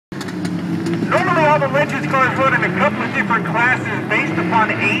all the Legends cars run in a couple of different classes based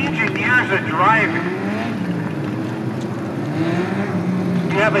upon age and years of driving.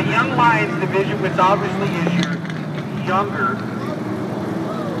 You have a Young Lions division, which obviously is your younger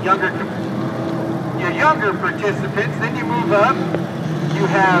participants. Then you move up. You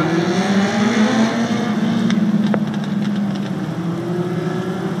have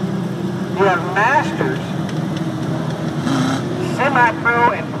Masters,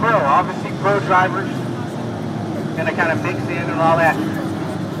 semi-pro, and pro. Obviously, pro drivers gonna kind of mix in and all that.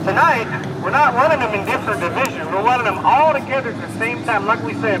 Tonight, we're not running them in different divisions. We're running them all together at the same time. Like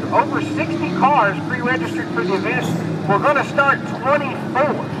we said, over 60 cars pre-registered for the event. We're going to start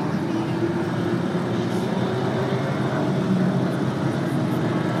 24.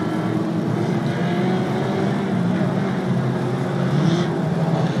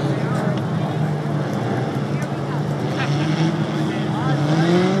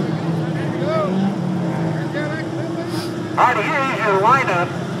 All right, here is your lineup.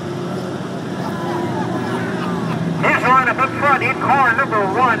 Here's the lineup up front in car number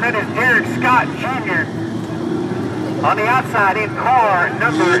 1. That is Derek Scott Jr. On the outside in car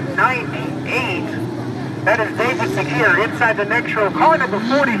number 98. That is David Seguir. Inside the next row, car number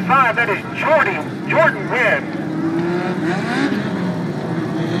 45. That is Jordan Webb.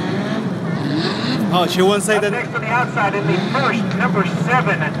 Oh, she won't say that. Next to the outside in the first, number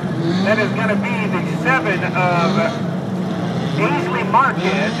 7. That is going to be the 7 of Azaly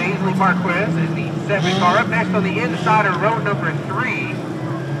Marquez. Azaly Marquez is the 7 car. Up next on the inside of row number 3.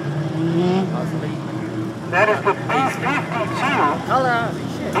 That is the B52.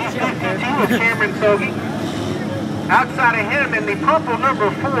 B52 with Cameron Sogi. Outside of him in the purple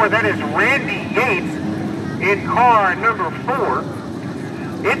number 4, that is Randy Yates in car number 4.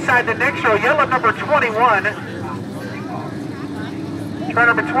 Inside the next row, yellow number 21. Car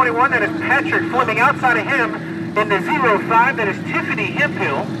number 21, that is Patrick Fleming. Outside of him in the 05, that is Tiffany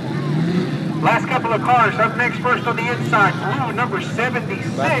Hemphill. Last couple of cars up next, first on the inside, blue number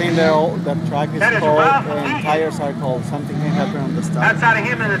 76. I think the track is called and tires are called. Something can happen on the start. Outside of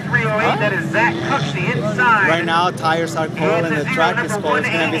him in the 308, that is Zach Cooks, the inside. Right now, tires are cold and the track is cold. It's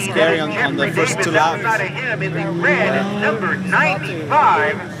going to be scary on the first 2 laps. Outside of him in the red, number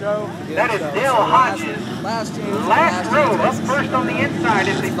 95, that is Dale Hodges. Last row, up first on the inside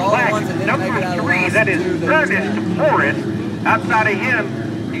is the black, number 3, that is Ernest Morris. Outside of him,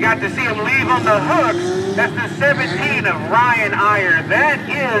 you got to see him leave on the hooks. That's the 17 of Ryan Iyer. That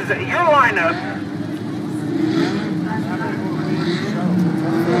is your lineup